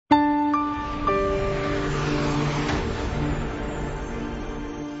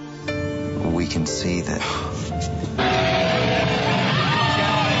can see that...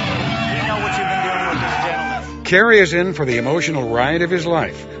 You know what you've been doing with this gentleman. Kerry is in for the emotional ride of his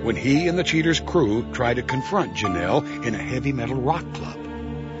life when he and the Cheaters crew try to confront Janelle in a heavy metal rock club.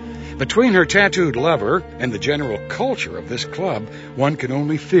 Between her tattooed lover and the general culture of this club, one can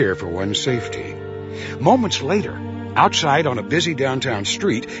only fear for one's safety. Moments later, outside on a busy downtown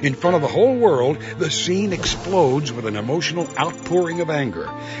street, in front of the whole world, the scene explodes with an emotional outpouring of anger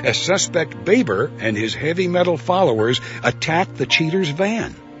as suspect Baber and his heavy metal followers attack the Cheaters'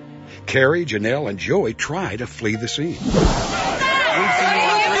 van. Kerry, Janelle, and Joey try to flee the scene.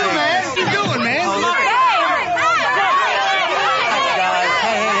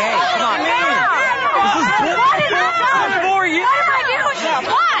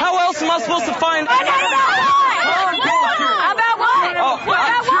 Supposed to find... About what?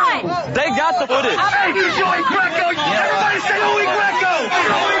 They got the footage. You Joey Greco! Everybody say Joey Greco!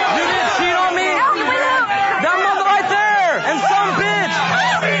 You didn't cheat on me? That mother right there! And some bitch!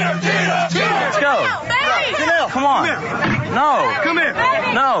 Let's go. Janelle, come on. No. Come here.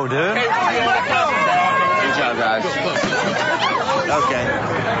 No, dude. Good job, guys. Okay.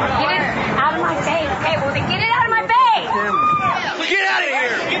 Get it out of my face. Okay, well then get it out of my face. Get out of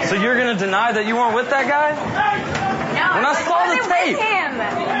here! So you're going to deny that you weren't with that guy? No, When I saw the tape. with him.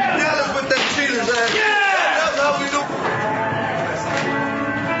 Yeah, that's what that cheater's at. Yeah! That's how we do.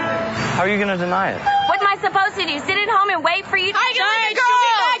 How are you going to deny it? What am I supposed to do? Sit at home and wait for you to...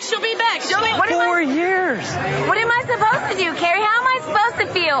 She'll be back. 4 years. What am I supposed to do, Kerry? How am I supposed to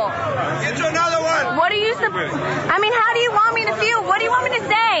feel? Get you another one. What are you supposed... I mean, how do you want me to feel? What do you want me to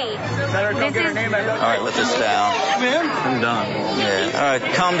say? This is... All right, let this down. I'm done. Yeah. All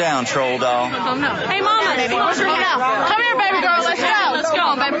right, calm down, troll doll. Hey, Mama, what's your now? Come here, baby girl. Let's go. Let's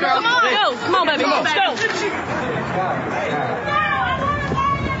go, baby girl. Come on. Go. Come on, baby. Let's go.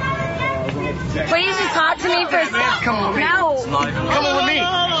 Please just talk to me for a second. Come on with me. No. Come on with me.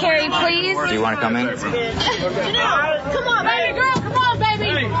 Kerry, please. Do you want to come in? Come on, baby girl. Come on,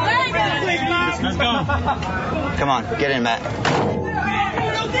 baby. Let's go. Come on, get in, Matt.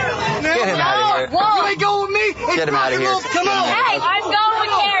 Get him out of here. Whoa. You ain't going with me? Get him out of here. Come on. Hey, I'm going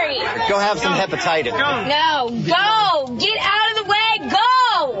with Kerry. Go have some hepatitis. No, go. Get out of the way.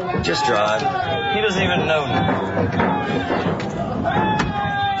 Go. Just drive. He doesn't even know.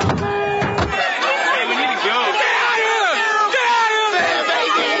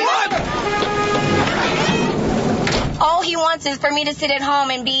 All he wants is for me to sit at home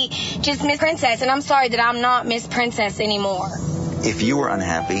and be just Miss Princess, and I'm sorry that I'm not Miss Princess anymore. If you were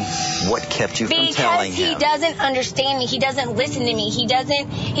unhappy, what kept you from Because telling he him? doesn't understand me. He doesn't listen to me. He doesn't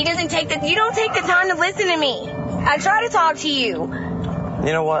take you don't take the time to listen to me. I try to talk to you.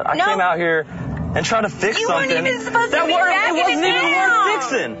 You know what? I No. came out here and tried to fix You something. weren't even supposed to that be it backing wasn't it even down. worth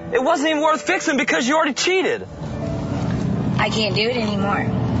fixing. It wasn't even worth fixing because you already cheated. I can't do it anymore.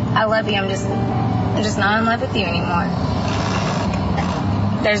 I love you. I'm just not in love with you anymore.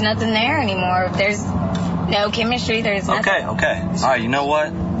 There's nothing there anymore. There's no chemistry. There's nothing. Okay. All right, you know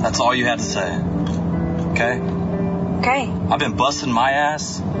what? That's all you had to say. Okay? Okay. I've been busting my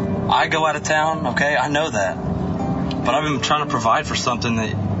ass. I go out of town, okay? I know that. But I've been trying to provide for something that,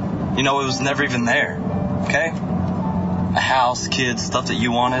 it was never even there. Okay? A house, kids, stuff that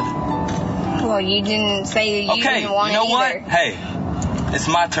you wanted. Well, you didn't say that you Okay, didn't want you know it what? either. Hey, it's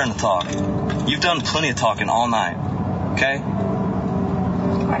my turn to talk. You've done plenty of talking all night. Okay?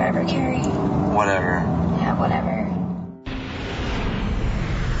 Whatever, Kerry. Whatever. Yeah, whatever.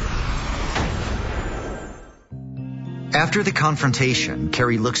 After the confrontation,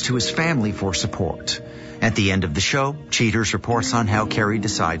 Kerry looks to his family for support. At the end of the show, Cheaters reports on how Kerry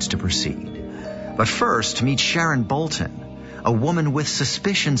decides to proceed. But first, meet Sharon Bolton, a woman with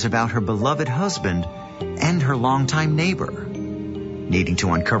suspicions about her beloved husband and her longtime neighbor. Needing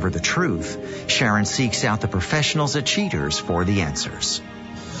to uncover the truth, Sharon seeks out the professionals at Cheaters for the answers.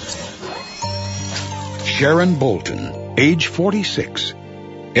 Sharon Bolton, age 46.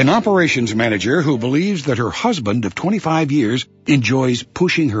 An operations manager who believes that her husband of 25 years enjoys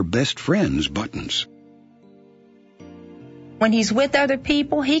pushing her best friend's buttons. When he's with other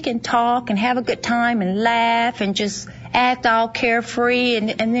people, he can talk and have a good time and laugh and just act all carefree. And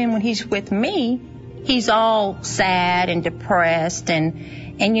then when he's with me, he's all sad and depressed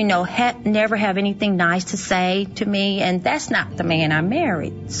and never have anything nice to say to me. And that's not the man I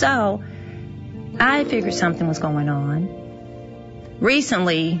married. So I figured something was going on.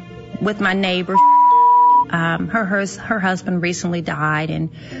 Recently, with my neighbor, her husband recently died,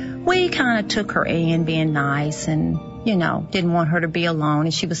 and we kind of took her in being nice and, didn't want her to be alone,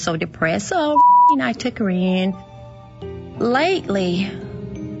 and she was so depressed. So, I took her in. Lately,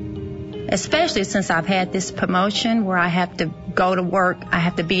 especially since I've had this promotion where I have to go to work. I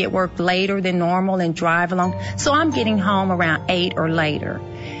have to be at work later than normal and drive along. So I'm getting home around 8 or later.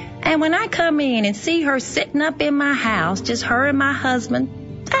 And when I come in and see her sitting up in my house, just her and my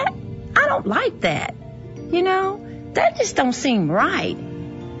husband, I don't like that. You know, that just don't seem right.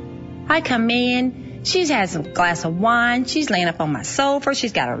 I come in, she has a glass of wine, she's laying up on my sofa,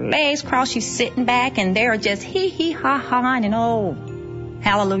 she's got her legs crossed, she's sitting back, and they're just hee-hee-ha-ha, and oh,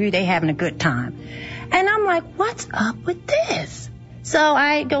 hallelujah, they having a good time. And I'm like, what's up with this? So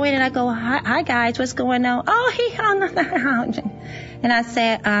I go in and I go, hi guys, what's going on? Oh, hee-ha-ha. And I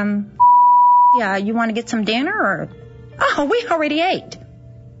said, yeah, you want to get some dinner? Or, oh, we already ate.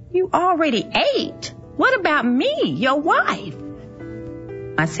 You already ate? What about me, your wife?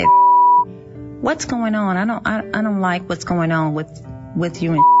 I said, what's going on? I don't like what's going on with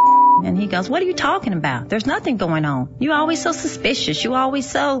you and he goes, what are you talking about? There's nothing going on. You always so suspicious. You always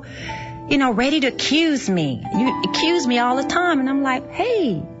so, ready to accuse me. You accuse me all the time. And I'm like,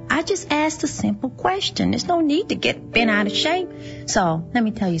 hey, I just asked a simple question. There's no need to get bent out of shape. So let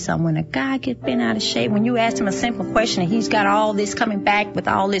me tell you something. When a guy gets bent out of shape, when you ask him a simple question and he's got all this coming back with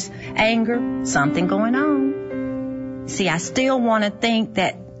all this anger, something going on. See, I still want to think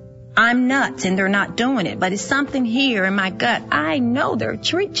that I'm nuts and they're not doing it, but it's something here in my gut. I know they're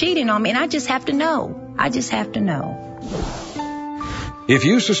cheating on me, and I just have to know. I just have to know. If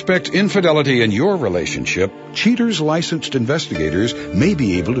you suspect infidelity in your relationship, Cheater's licensed investigators may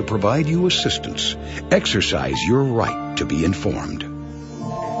be able to provide you assistance. Exercise your right to be informed.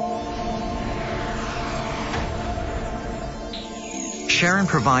 Sharon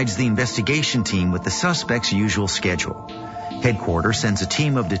provides the investigation team with the suspect's usual schedule. Headquarters sends a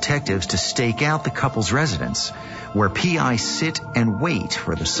team of detectives to stake out the couple's residence, where PIs sit and wait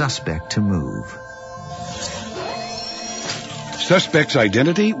for the suspect to move. Suspect's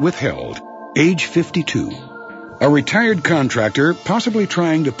identity withheld. Age 52. A retired contractor possibly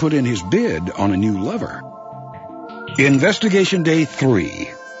trying to put in his bid on a new lover. Investigation Day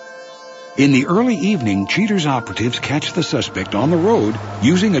 3. In the early evening, Cheater's operatives catch the suspect on the road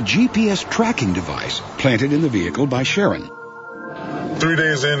using a GPS tracking device planted in the vehicle by Sharon. 3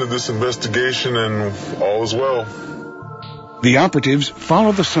 days into this investigation and all is well. The operatives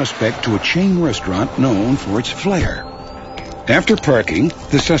follow the suspect to a chain restaurant known for its flair. After parking,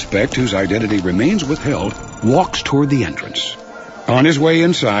 the suspect, whose identity remains withheld, walks toward the entrance. On his way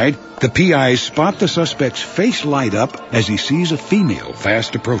inside, the PIs spot the suspect's face light up as he sees a female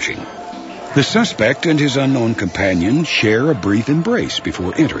fast approaching. The suspect and his unknown companion share a brief embrace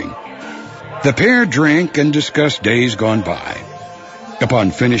before entering. The pair drink and discuss days gone by.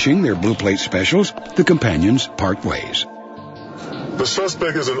 Upon finishing their blue plate specials, the companions part ways. The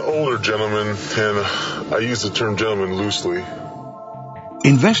suspect is an older gentleman, and I use the term gentleman loosely.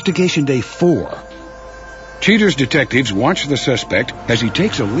 Investigation Day 4. Cheater's detectives watch the suspect as he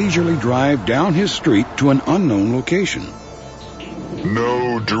takes a leisurely drive down his street to an unknown location.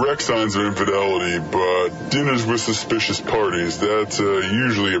 No direct signs of infidelity, but dinners with suspicious parties, that's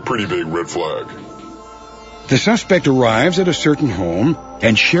usually a pretty big red flag. The suspect arrives at a certain home,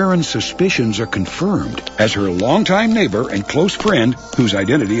 and Sharon's suspicions are confirmed as her longtime neighbor and close friend, whose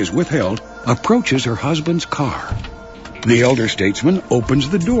identity is withheld, approaches her husband's car. The elder statesman opens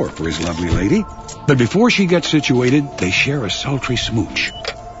the door for his lovely lady, but before she gets situated, they share a sultry smooch.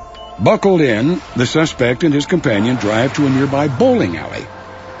 Buckled in, the suspect and his companion drive to a nearby bowling alley.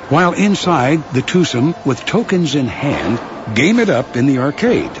 While inside, the twosome, with tokens in hand, game it up in the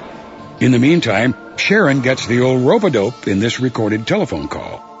arcade. In the meantime, Sharon gets the old rope-a-dope in this recorded telephone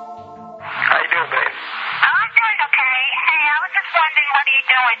call. How you doing, babe? Oh, I'm doing okay. Hey, I was just wondering, what are you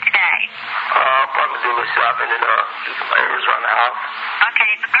doing today? Probably doing a shopping and do some errands around the house.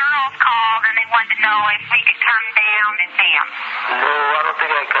 Okay, the girls called and they wanted to know if we could come down and see them. No, I don't think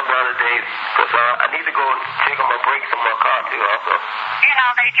I can come down today because I need to go check on my brakes on my car too also. You know,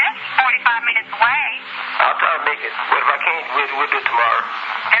 they're just 45 minutes away. I'll try to make it. But if I can't, we'll do it tomorrow.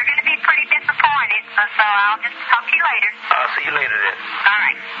 They're going to be pretty disappointed, so I'll just talk to you later. I'll see you later then. All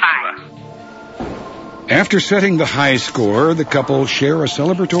right, bye. After setting the high score, the couple share a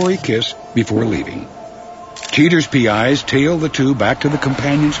celebratory kiss before leaving. Cheater's PIs tail the two back to the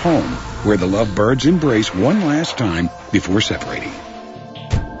companion's home, where the lovebirds embrace one last time before separating.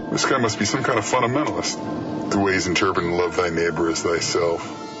 This guy must be some kind of fundamentalist, the way he's interpreting love thy neighbor as thyself.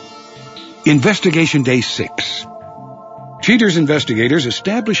 Investigation Day 6. Cheater's investigators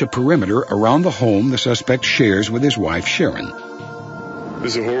establish a perimeter around the home the suspect shares with his wife, Sharon.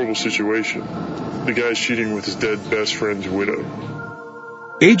 This is a horrible situation. The guy's cheating with his dead best friend's widow.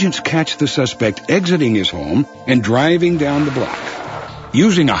 Agents catch the suspect exiting his home and driving down the block.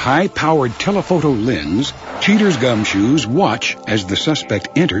 Using a high-powered telephoto lens, Cheater's gumshoes watch as the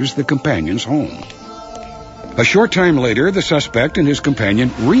suspect enters the companion's home. A short time later, the suspect and his companion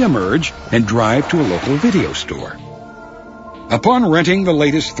reemerge and drive to a local video store. Upon renting the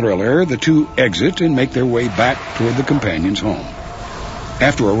latest thriller, the two exit and make their way back toward the companion's home.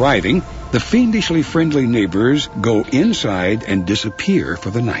 After arriving, the fiendishly friendly neighbors go inside and disappear for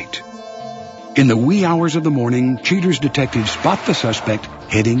the night. In the wee hours of the morning, Cheater's detectives spot the suspect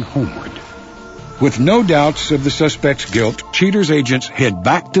heading homeward. With no doubts of the suspect's guilt, Cheater's agents head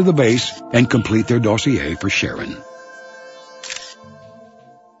back to the base and complete their dossier for Sharon.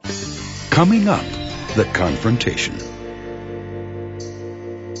 Coming up, the confrontation.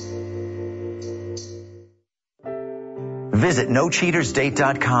 Visit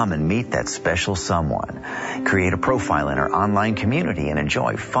NoCheatersDate.com and meet that special someone. Create a profile in our online community and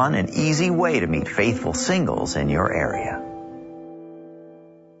enjoy fun and easy way to meet faithful singles in your area.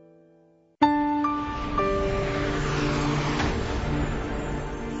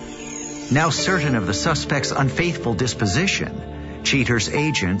 Now certain of the suspect's unfaithful disposition, Cheater's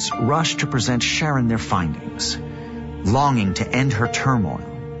agents rush to present Sharon their findings. Longing to end her turmoil,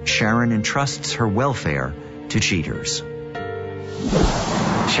 Sharon entrusts her welfare to Cheater's.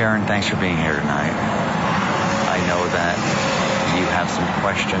 Sharon, thanks for being here tonight. I know that you have some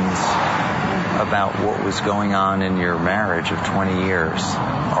questions about what was going on in your marriage of 20 years.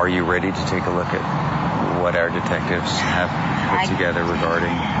 Are you ready to take a look at what our detectives have put together regarding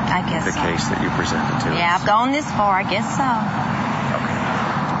the case that you presented to us? Yeah, I've gone this far. I guess so.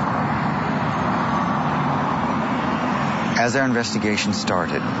 Okay. As our investigation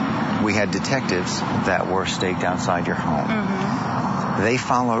started, we had detectives that were staked outside your home. Mm-hmm. They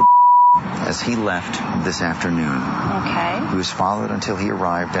followed as he left this afternoon. Okay. He was followed until he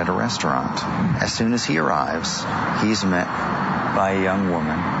arrived at a restaurant. As soon as he arrives, he's met by a young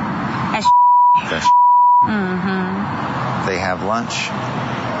woman. Mm-hmm. They have lunch.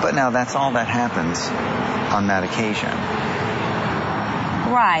 But now that's all that happens on that occasion.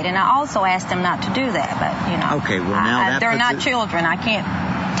 Right, and I also asked them not to do that, but, you know. Okay, well now they're not children. I can't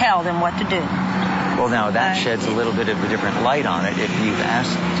tell them what to do. Well, now that sheds a little bit of a different light on it. If you've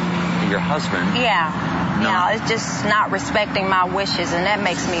asked your husband... Yeah, it's just not respecting my wishes, and that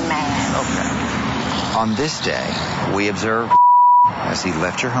makes me mad. Okay. On this day, we observed as he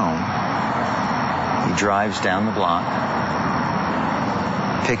left your home. He drives down the block,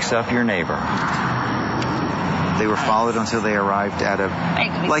 picks up your neighbor. They were followed until they arrived at an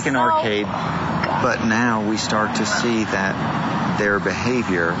arcade. But now we start to see that their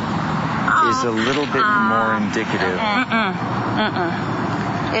behavior is a little bit more indicative.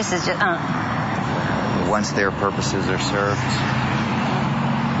 This is just, Once their purposes are served,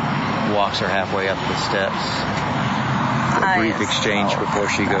 walks her halfway up the steps. A brief exchange before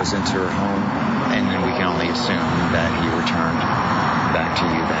she goes into her home, and then we can only assume that he returned back to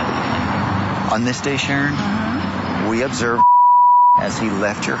you that evening. On this day, Sharon, we observed as he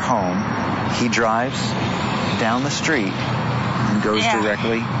left your home, he drives down the street and goes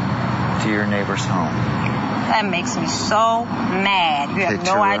directly to your neighbor's home. That makes me so mad. You have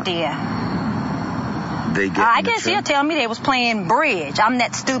no idea. I guess he'll tell me they was playing bridge. I'm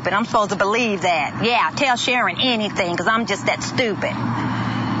that stupid. I'm supposed to believe that. Yeah, tell Sharon anything, because I'm just that stupid.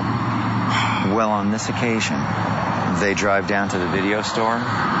 Well, on this occasion, they drive down to the video store.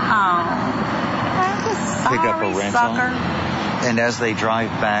 Pick up a rental. Sucker. And as they drive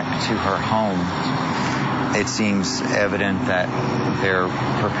back to her home, it seems evident that they're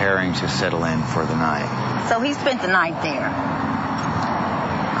preparing to settle in for the night. So he spent the night there.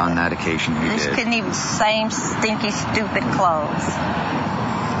 On that occasion, he did. Couldn't even same stinky, stupid clothes.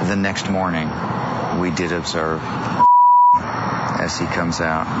 The next morning, we did observe as he comes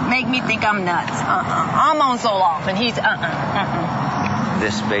out. Make me think I'm nuts. I'm on Zoloft, and he's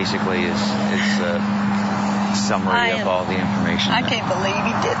This basically is a summary of all the information. I can't believe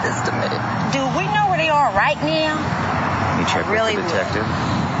he did this to me. Do we know where they are right now? We check with the detective,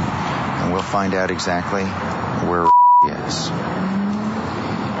 and we'll find out exactly where he is.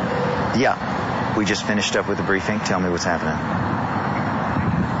 Yeah, we just finished up with the briefing. Tell me what's happening.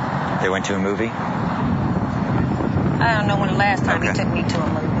 They went to a movie? I don't know when the last time he took me to a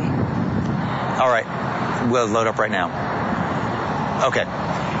movie. All right, we'll load up right now. Okay,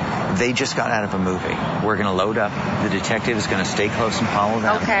 they just got out of a movie. We're going to load up. The detective is going to stay close and follow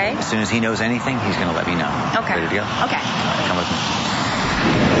them. Okay. As soon as he knows anything, he's going to let me know. Okay. Ready to go? Okay. Come with me.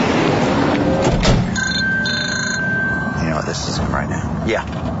 You know what, this is him right now. Yeah.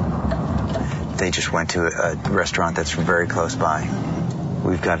 They just went to a restaurant that's very close by.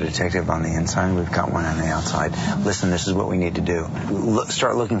 We've got a detective on the inside. We've got one on the outside. Listen, this is what we need to do.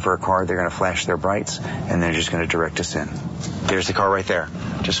 Start looking for a car. They're going to flash their brights, and they're just going to direct us in. There's the car right there.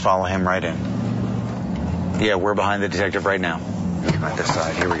 Just follow him right in. Yeah, we're behind the detective right now. Come out this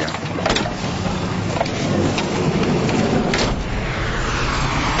side. Here we go.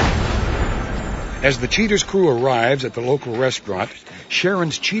 As the Cheaters crew arrives at the local restaurant,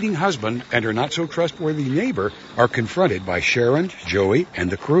 Sharon's cheating husband and her not-so-trustworthy neighbor are confronted by Sharon, Joey,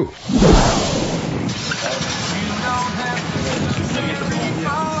 and the crew.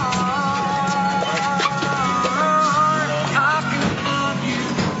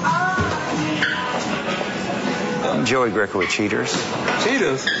 I'm Joey Greco with Cheaters.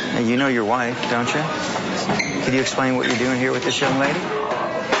 Cheaters? And you know your wife, don't you? Could you explain what you're doing here with this young lady?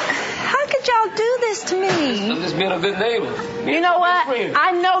 Y'all do this to me. I'm just being a good neighbor. You know what?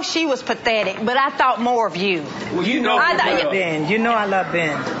 I know she was pathetic, but I thought more of you. Well, you know I love Ben. You know I love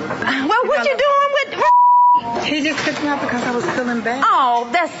Ben. Well, what you doing with... He just picked me up because I was feeling bad. Oh,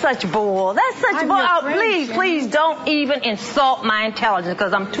 that's such bull. That's such bull. Oh, please don't even insult my intelligence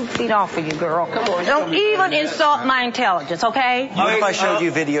because I'm 2 feet off of you, girl. Come on. Don't even insult my intelligence, okay? What if I showed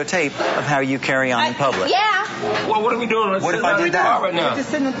you videotape of how you carry on in public? Yeah. Well, what are we doing? What if I did that? Right now? Just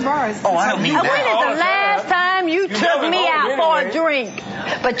sitting at the bar. Oh, I don't need When that. is the last time you took me out for a drink?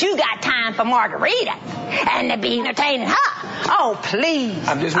 But you got time for margarita and to be entertaining her. Oh, please.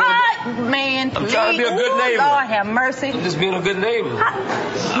 I'm just man, please. I'm trying to be a good neighbor. Lord have mercy. I'm just being a good neighbor.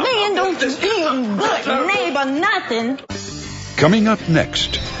 Man, don't you be a good neighbor, nothing. Coming up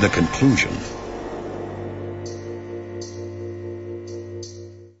next, the conclusion.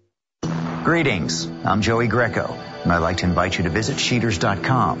 Greetings, I'm Joey Greco, and I'd like to invite you to visit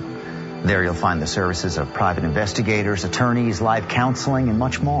Cheaters.com. There you'll find the services of private investigators, attorneys, live counseling, and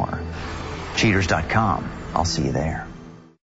much more. Cheaters.com. I'll see you there.